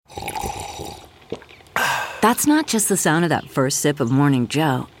That's not just the sound of that first sip of Morning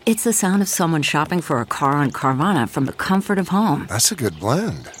Joe. It's the sound of someone shopping for a car on Carvana from the comfort of home. That's a good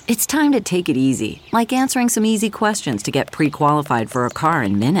blend. It's time to take it easy, like answering some easy questions to get pre-qualified for a car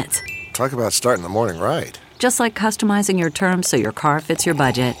in minutes. Talk about starting the morning right. Just like customizing your terms so your car fits your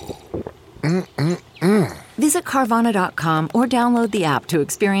budget. Visit Carvana.com or download the app to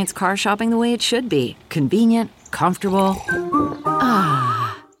experience car shopping the way it should be. Convenient, comfortable. Ah.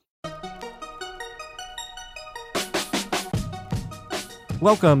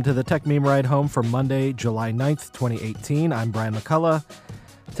 Welcome to the Tech Meme Ride Home for Monday, July 9th, 2018. I'm Brian McCullough.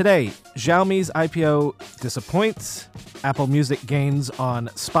 Today, Xiaomi's IPO disappoints, Apple Music gains on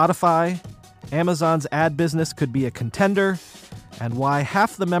Spotify, Amazon's ad business could be a contender, and why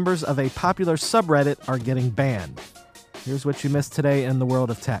half the members of a popular subreddit are getting banned. Here's what you missed today in the world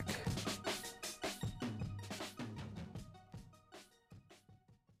of tech.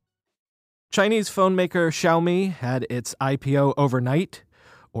 Chinese phone maker Xiaomi had its IPO overnight,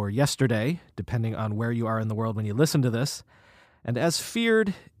 or yesterday, depending on where you are in the world when you listen to this, and as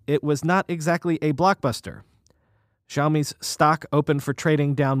feared, it was not exactly a blockbuster. Xiaomi's stock opened for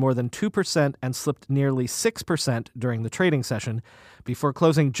trading down more than 2% and slipped nearly 6% during the trading session, before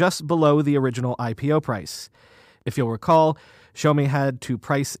closing just below the original IPO price. If you'll recall, Xiaomi had to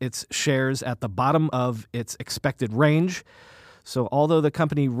price its shares at the bottom of its expected range. So although the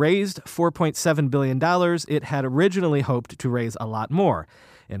company raised $4.7 billion, it had originally hoped to raise a lot more.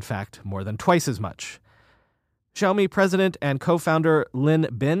 In fact, more than twice as much. Xiaomi president and co-founder Lin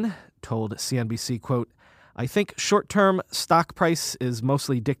Bin told CNBC, quote, "I think short-term stock price is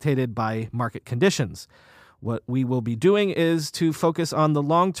mostly dictated by market conditions. What we will be doing is to focus on the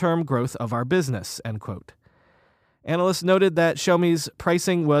long-term growth of our business," end quote. Analysts noted that Xiaomi's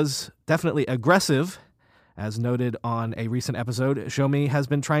pricing was definitely aggressive. As noted on a recent episode, Xiaomi has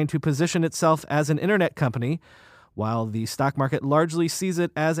been trying to position itself as an internet company, while the stock market largely sees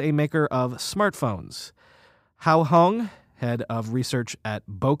it as a maker of smartphones. Hao Hong, head of research at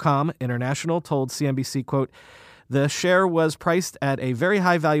Bocom International, told CNBC, quote, "The share was priced at a very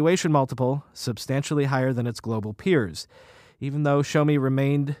high valuation multiple, substantially higher than its global peers. Even though Xiaomi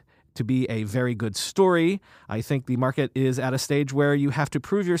remained to be a very good story, I think the market is at a stage where you have to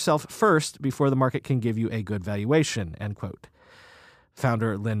prove yourself first before the market can give you a good valuation," end quote.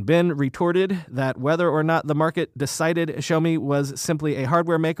 Founder Lin Bin retorted that whether or not the market decided Xiaomi was simply a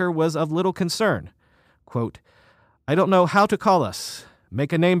hardware maker was of little concern. Quote, "I don't know how to call us.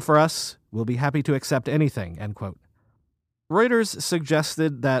 Make a name for us. We'll be happy to accept anything," end quote. Reuters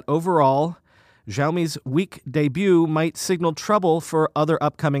suggested that overall, Xiaomi's weak debut might signal trouble for other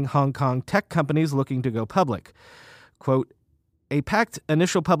upcoming Hong Kong tech companies looking to go public. Quote, "A packed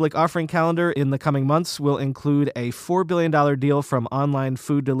initial public offering calendar in the coming months will include a $4 billion deal from online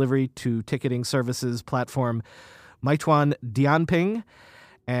food delivery to ticketing services platform Meituan Dianping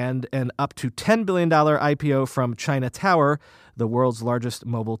and an up to $10 billion IPO from China Tower, the world's largest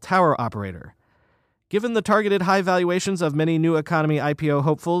mobile tower operator. Given the targeted high valuations of many new economy IPO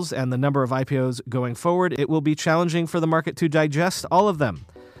hopefuls and the number of IPOs going forward, it will be challenging for the market to digest all of them,"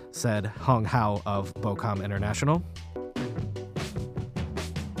 said Hong Hao of Bocom International.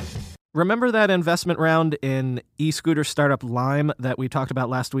 Remember that investment round in e-scooter startup Lime that we talked about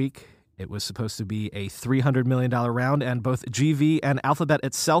last week? It was supposed to be a $300 million round, and both GV and Alphabet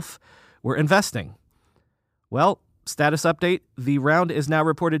itself were investing. Well, status update, the round is now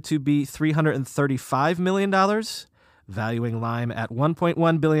reported to be $335 million, valuing Lime at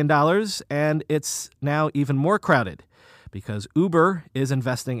 $1.1 billion, and it's now even more crowded because Uber is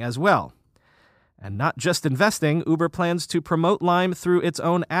investing as well. And not just investing, Uber plans to promote Lime through its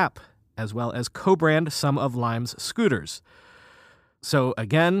own app, as well as co-brand some of Lime's scooters. So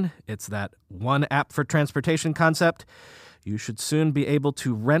again, it's that one app for transportation concept. You should soon be able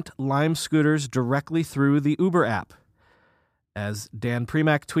to rent Lime scooters directly through the Uber app. As Dan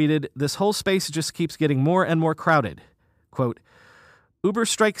Premack tweeted, "This whole space just keeps getting more and more crowded." Quote, "Uber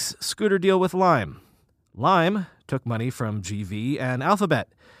strikes scooter deal with Lime. Lime took money from GV and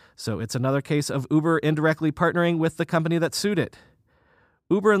Alphabet, so it's another case of Uber indirectly partnering with the company that sued it.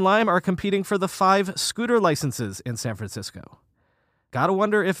 Uber and Lime are competing for the 5 scooter licenses in San Francisco. Gotta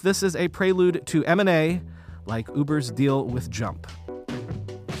wonder if this is a prelude to M&A like Uber's deal with Jump."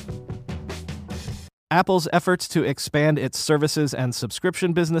 Apple's efforts to expand its services and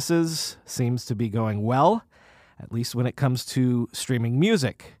subscription businesses seems to be going well, at least when it comes to streaming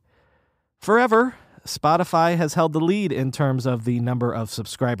music. Forever, Spotify has held the lead in terms of the number of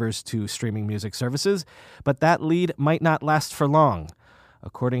subscribers to streaming music services, but that lead might not last for long.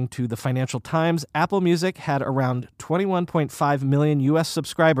 According to the Financial Times, Apple Music had around 21.5 million U.S.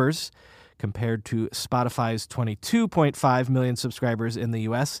 subscribers, compared to Spotify's 22.5 million subscribers in the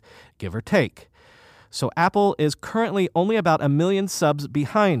US, give or take. So Apple is currently only about 1 million subs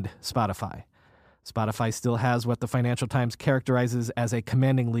behind Spotify. Spotify still has what the Financial Times characterizes as a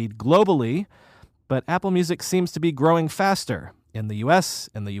commanding lead globally, but Apple Music seems to be growing faster in the US,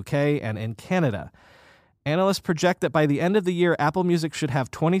 in the UK, and in Canada. Analysts project that by the end of the year, Apple Music should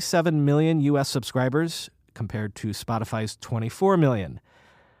have 27 million US subscribers compared to Spotify's 24 million.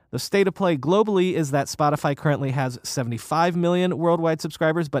 The state of play globally is that Spotify currently has 75 million worldwide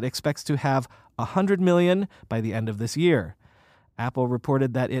subscribers, but expects to have 100 million by the end of this year. Apple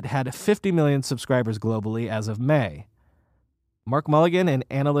reported that it had 50 million subscribers globally as of May. Mark Mulligan, an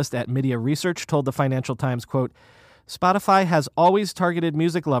analyst at Media Research, told the Financial Times, quote, Spotify has always targeted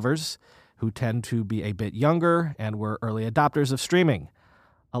music lovers who tend to be a bit younger and were early adopters of streaming.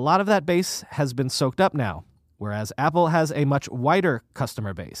 A lot of that base has been soaked up now, whereas Apple has a much wider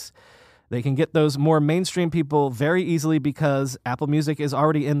customer base. They can get those more mainstream people very easily because Apple Music is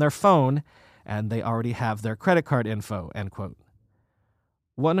already in their phone and they already have their credit card info, end quote.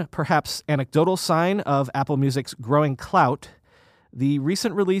 One perhaps anecdotal sign of Apple Music's growing clout, the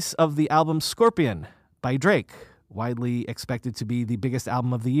recent release of the album Scorpion by Drake, widely expected to be the biggest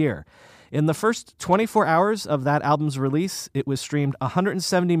album of the year. In the first 24 hours of that album's release, it was streamed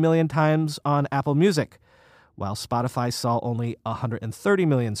 170 million times on Apple Music, while Spotify saw only 130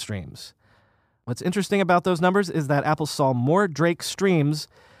 million streams. What's interesting about those numbers is that Apple saw more Drake streams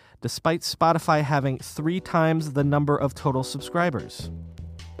despite Spotify having 3 times the number of total subscribers.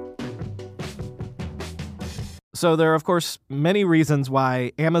 So there are, of course, many reasons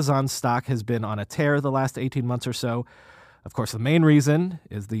why Amazon stock has been on a tear the last 18 months or so. Of course, the main reason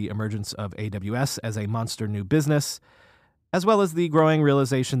is the emergence of AWS as a monster new business, as well as the growing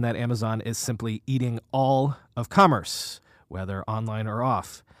realization that Amazon is simply eating all of commerce, whether online or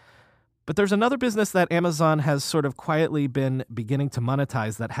off. But there's another business that Amazon has sort of quietly been beginning to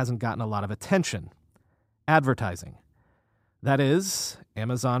monetize that hasn't gotten a lot of attention: advertising. That is,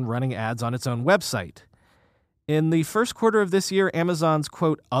 Amazon running ads on its own website. In the first quarter of this year, Amazon's,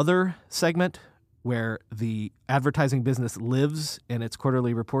 quote, other segment, where the advertising business lives in its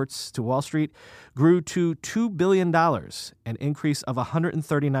quarterly reports to Wall Street, grew to $2 billion, an increase of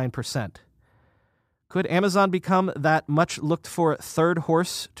 139%. Could Amazon become that much-looked-for third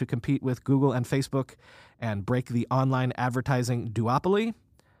horse to compete with Google and Facebook and break the online advertising duopoly?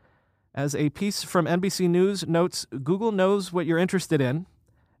 As a piece from NBC News notes, Google knows what you're interested in,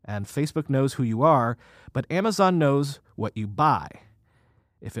 and Facebook knows who you are, but Amazon knows what you buy.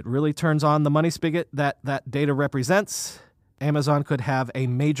 If it really turns on the money spigot that data represents, Amazon could have a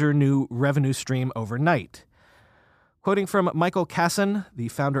major new revenue stream overnight. Quoting from Michael Kasson, the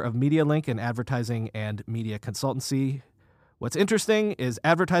founder of MediaLink, an advertising and media consultancy, what's interesting is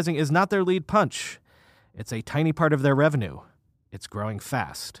advertising is not their lead punch. It's a tiny part of their revenue. It's growing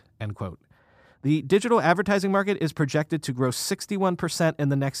fast, end quote. The digital advertising market is projected to grow 61% in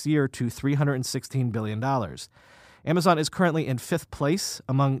the next year to $316 billion. Amazon is currently in 5th place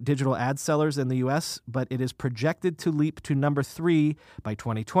among digital ad sellers in the U.S., but it is projected to leap to number 3 by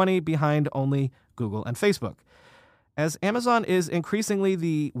 2020, behind only Google and Facebook. As Amazon is increasingly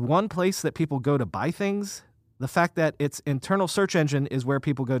the one place that people go to buy things, the fact that its internal search engine is where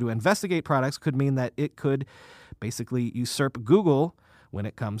people go to investigate products could mean that it could basically usurp Google when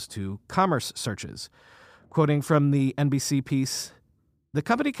it comes to commerce searches. Quoting from the NBC piece, the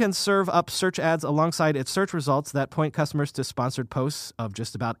company can serve up search ads alongside its search results that point customers to sponsored posts of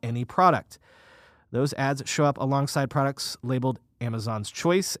just about any product. Those ads show up alongside products labeled Amazon's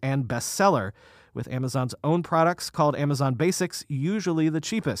Choice and Bestseller, with Amazon's own products called Amazon Basics usually the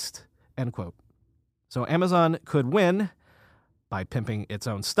cheapest, end quote. So Amazon could win by pimping its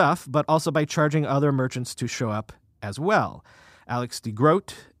own stuff, but also by charging other merchants to show up as well. Alex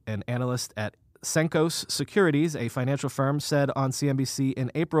DeGroat, an analyst at Senkos Securities, a financial firm, said on CNBC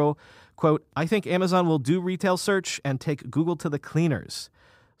in April, quote, I think Amazon will do retail search and take Google to the cleaners.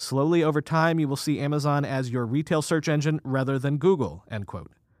 Slowly over time, you will see Amazon as your retail search engine rather than Google, end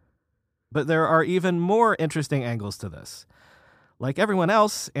quote. But there are even more interesting angles to this. Like everyone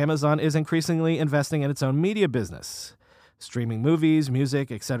else, Amazon is increasingly investing in its own media business, streaming movies, music,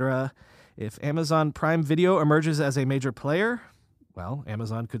 etc. If Amazon Prime Video emerges as a major player, well,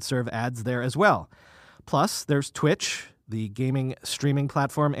 Amazon could serve ads there as well. Plus, there's Twitch, the gaming streaming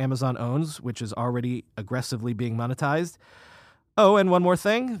platform Amazon owns, which is already aggressively being monetized. Oh, and one more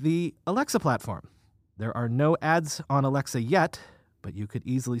thing, the Alexa platform. There are no ads on Alexa yet, but you could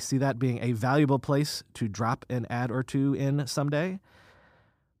easily see that being a valuable place to drop an ad or two in someday.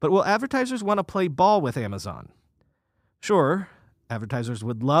 But will advertisers want to play ball with Amazon? Sure, Advertisers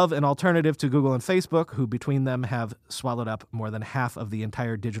would love an alternative to Google and Facebook, who between them have swallowed up more than half of the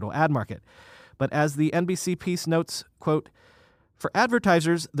entire digital ad market. But as the NBC piece notes, quote, for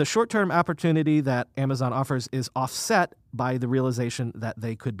advertisers, the short-term opportunity that Amazon offers is offset by the realization that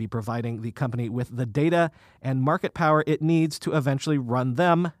they could be providing the company with the data and market power it needs to eventually run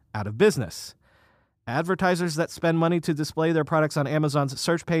them out of business. Advertisers that spend money to display their products on Amazon's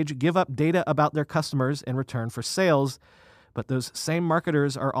search page give up data about their customers in return for sales, but those same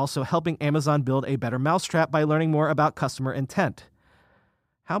marketers are also helping Amazon build a better mousetrap by learning more about customer intent.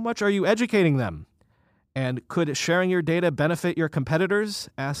 How much are you educating them? And could sharing your data benefit your competitors?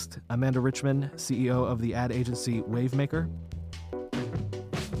 Asked Amanda Richman, CEO of the ad agency Wavemaker.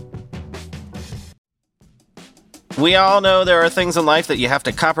 We all know there are things in life that you have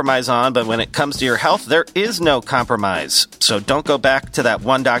to compromise on, but when it comes to your health, there is no compromise. So don't go back to that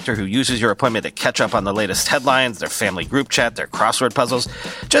one doctor who uses your appointment to catch up on the latest headlines, their family group chat, their crossword puzzles,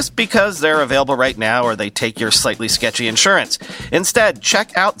 just because they're available right now or they take your slightly sketchy insurance. Instead,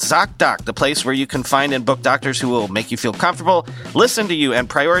 check out ZocDoc, the place where you can find and book doctors who will make you feel comfortable, listen to you, and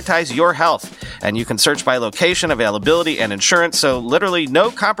prioritize your health. And you can search by location, availability, and insurance, so literally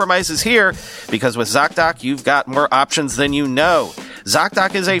no compromises here, because with ZocDoc, you've got more options than you know.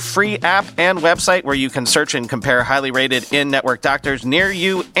 ZocDoc is a free app and website where you can search and compare highly rated in-network doctors near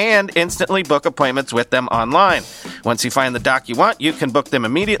you and instantly book appointments with them online. Once you find the doc you want, you can book them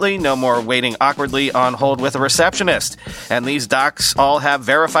immediately, no more waiting awkwardly on hold with a receptionist. And these docs all have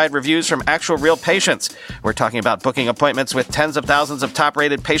verified reviews from actual real patients. We're talking about booking appointments with tens of thousands of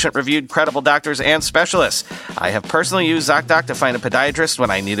top-rated, patient-reviewed, credible doctors and specialists. I have personally used ZocDoc to find a podiatrist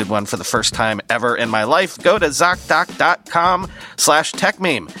when I needed one for the first time ever in my life. Go to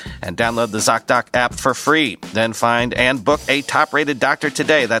ZocDoc.com/techmeme and download the ZocDoc app for free. Then find and book a top-rated doctor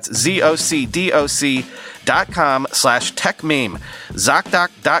today. That's ZocDoc.com/techmeme.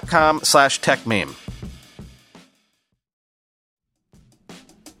 ZocDoc.com/techmeme.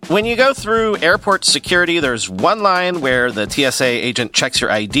 When you go through airport security, there's one line where the TSA agent checks your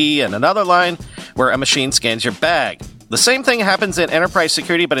ID and another line where a machine scans your bag. The same thing happens in enterprise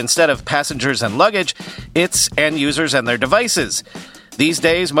security, but instead of passengers and luggage, it's end users and their devices. These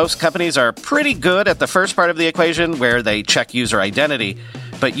days, most companies are pretty good at the first part of the equation where they check user identity,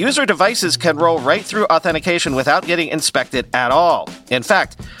 but user devices can roll right through authentication without getting inspected at all. In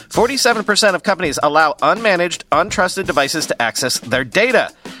fact, 47% of companies allow unmanaged, untrusted devices to access their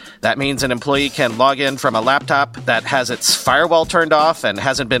data. That means an employee can log in from a laptop that has its firewall turned off and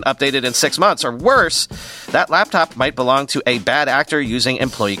hasn't been updated in 6 months. Or worse, that laptop might belong to a bad actor using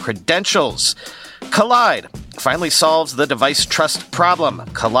employee credentials. Collide finally solves the device trust problem.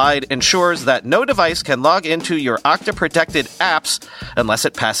 Collide ensures that no device can log into your Okta-protected apps unless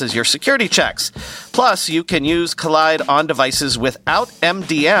it passes your security checks. Plus, you can use Collide on devices without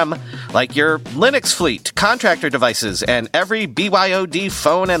MDM, like your Linux fleet, contractor devices, and every BYOD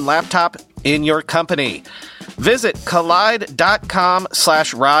phone and laptop in your company. Visit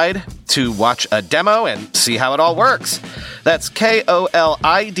collide.com/ride to watch a demo and see how it all works. That's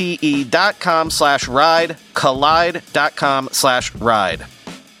KOLIDE.com/ride, collide.com/ride.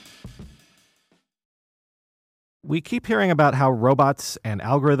 We keep hearing about how robots and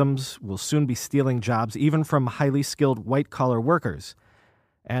algorithms will soon be stealing jobs even from highly skilled white-collar workers.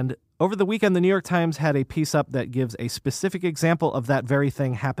 And over the weekend, the New York Times had a piece up that gives a specific example of that very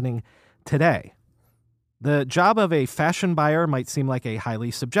thing happening today. The job of a fashion buyer might seem like a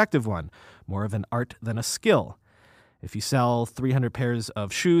highly subjective one, more of an art than a skill. If you sell 300 pairs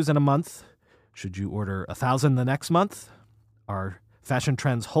of shoes in a month, should you order 1,000 the next month? Are fashion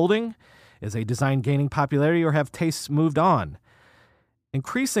trends holding? Is a design gaining popularity, or have tastes moved on?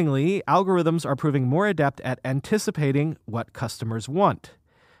 Increasingly, algorithms are proving more adept at anticipating what customers want.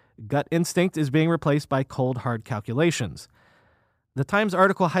 Gut instinct is being replaced by cold, hard calculations. The Times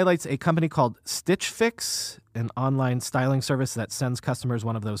article highlights a company called Stitch Fix, an online styling service that sends customers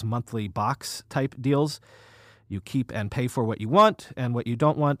one of those monthly box-type deals. You keep and pay for what you want, and what you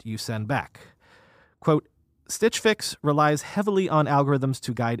don't want, you send back. Quote, Stitch Fix relies heavily on algorithms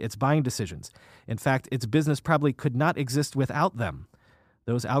to guide its buying decisions. In fact, its business probably could not exist without them.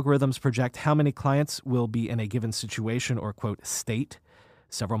 Those algorithms project how many clients will be in a given situation or, quote, state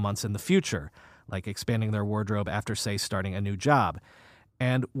several months in the future, like expanding their wardrobe after, say, starting a new job,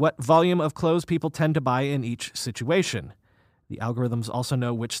 and what volume of clothes people tend to buy in each situation. The algorithms also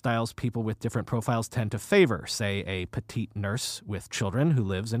know which styles people with different profiles tend to favor, say a petite nurse with children who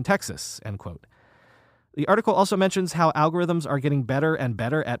lives in Texas, end quote. The article also mentions how algorithms are getting better and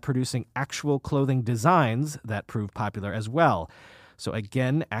better at producing actual clothing designs that prove popular as well. So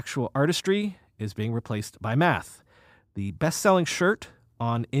again, actual artistry is being replaced by math. The best-selling shirt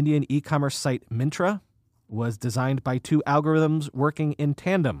on Indian e-commerce site Myntra was designed by two algorithms working in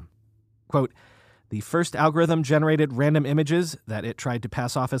tandem. Quote, the first algorithm generated random images that it tried to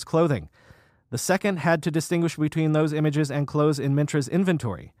pass off as clothing. The second had to distinguish between those images and clothes in Myntra's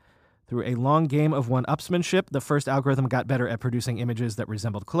inventory. Through a long game of one-upsmanship, the first algorithm got better at producing images that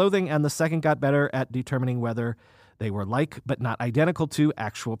resembled clothing, and the second got better at determining whether they were like but not identical to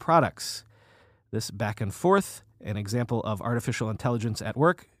actual products. This back and forth, an example of artificial intelligence at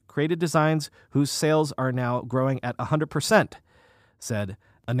work, created designs whose sales are now growing at 100%, said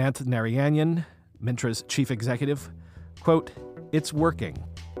Anant Narayanan, Myntra's chief executive. Quote, it's working.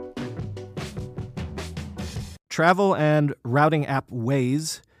 Travel and routing app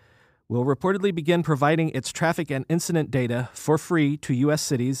Waze will reportedly begin providing its traffic and incident data for free to U.S.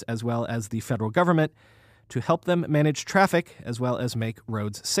 cities as well as the federal government to help them manage traffic as well as make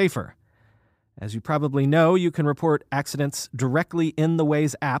roads safer. As you probably know, you can report accidents directly in the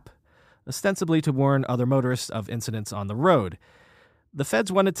Waze app, ostensibly to warn other motorists of incidents on the road. The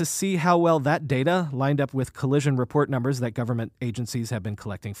feds wanted to see how well that data lined up with collision report numbers that government agencies have been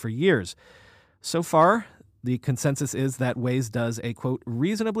collecting for years. So far, the consensus is that Waze does a, quote,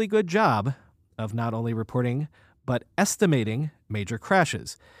 reasonably good job of not only reporting, but estimating major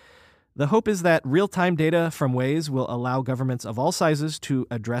crashes. The hope is that real-time data from Waze will allow governments of all sizes to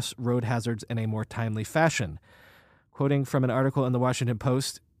address road hazards in a more timely fashion. Quoting from an article in the Washington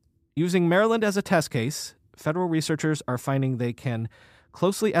Post, using Maryland as a test case, federal researchers are finding they can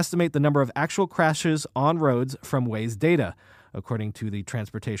closely estimate the number of actual crashes on roads from Waze data, according to the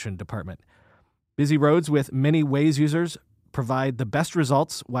Transportation Department. Busy roads with many Waze users provide the best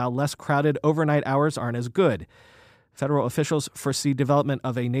results, while less crowded overnight hours aren't as good. Federal officials foresee development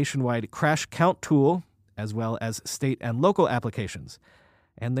of a nationwide crash count tool, as well as state and local applications.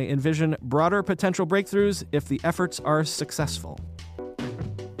 And they envision broader potential breakthroughs if the efforts are successful.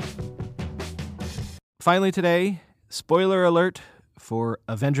 Finally today, spoiler alert for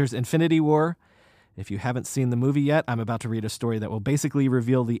Avengers Infinity War. If you haven't seen the movie yet, I'm about to read a story that will basically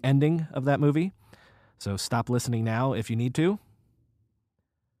reveal the ending of that movie. So stop listening now if you need to.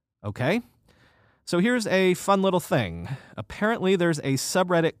 Okay. So here's a fun little thing. Apparently there's a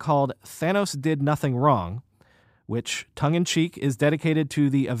subreddit called Thanos Did Nothing Wrong, which, tongue-in-cheek, is dedicated to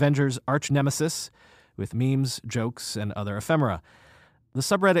the Avengers' arch-nemesis with memes, jokes, and other ephemera. The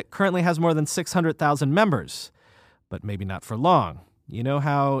subreddit currently has more than 600,000 members, but maybe not for long. You know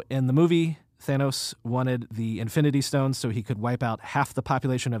how in the movie, Thanos wanted the Infinity Stones so he could wipe out half the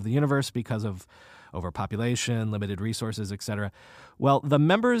population of the universe because of overpopulation, limited resources, etc. Well, the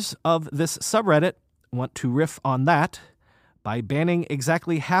members of this subreddit want to riff on that by banning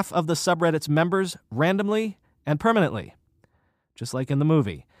exactly half of the subreddit's members randomly and permanently, just like in the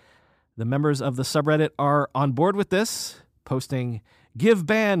movie. The members of the subreddit are on board with this, posting give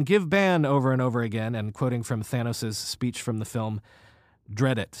ban over and over again, and quoting from Thanos' speech from the film,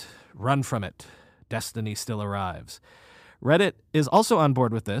 dread it, run from it, destiny still arrives. Reddit is also on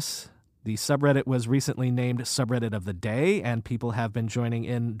board with this. The subreddit was recently named Subreddit of the Day, and people have been joining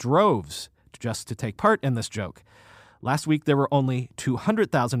in droves just to take part in this joke. Last week, there were only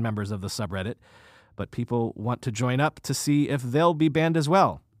 200,000 members of the subreddit, but people want to join up to see if they'll be banned as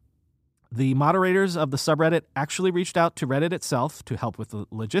well. The moderators of the subreddit actually reached out to Reddit itself to help with the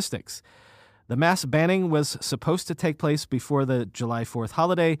logistics. The mass banning was supposed to take place before the July 4th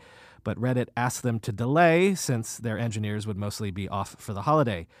holiday, but Reddit asked them to delay since their engineers would mostly be off for the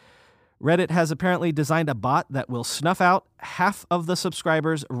holiday. Reddit has apparently designed a bot that will snuff out half of the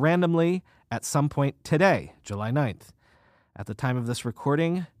subscribers randomly at some point today, July 9th. At the time of this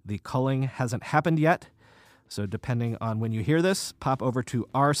recording, the culling hasn't happened yet, so depending on when you hear this, pop over to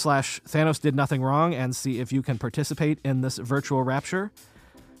r/Thanos Did Nothing Wrong and see if you can participate in this virtual rapture.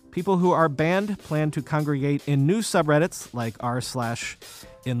 People who are banned plan to congregate in new subreddits like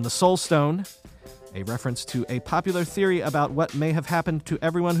r/In the Soul Stone, a reference to a popular theory about what may have happened to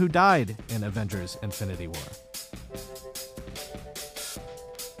everyone who died in Avengers Infinity War.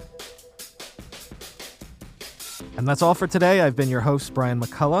 And that's all for today. I've been your host, Brian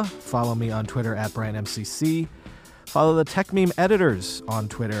McCullough. Follow me on Twitter at BrianMCC. Follow the TechMeme editors on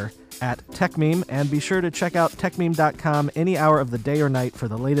Twitter at TechMeme, and be sure to check out techmeme.com any hour of the day or night for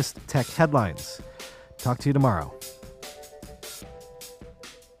the latest tech headlines. Talk to you tomorrow.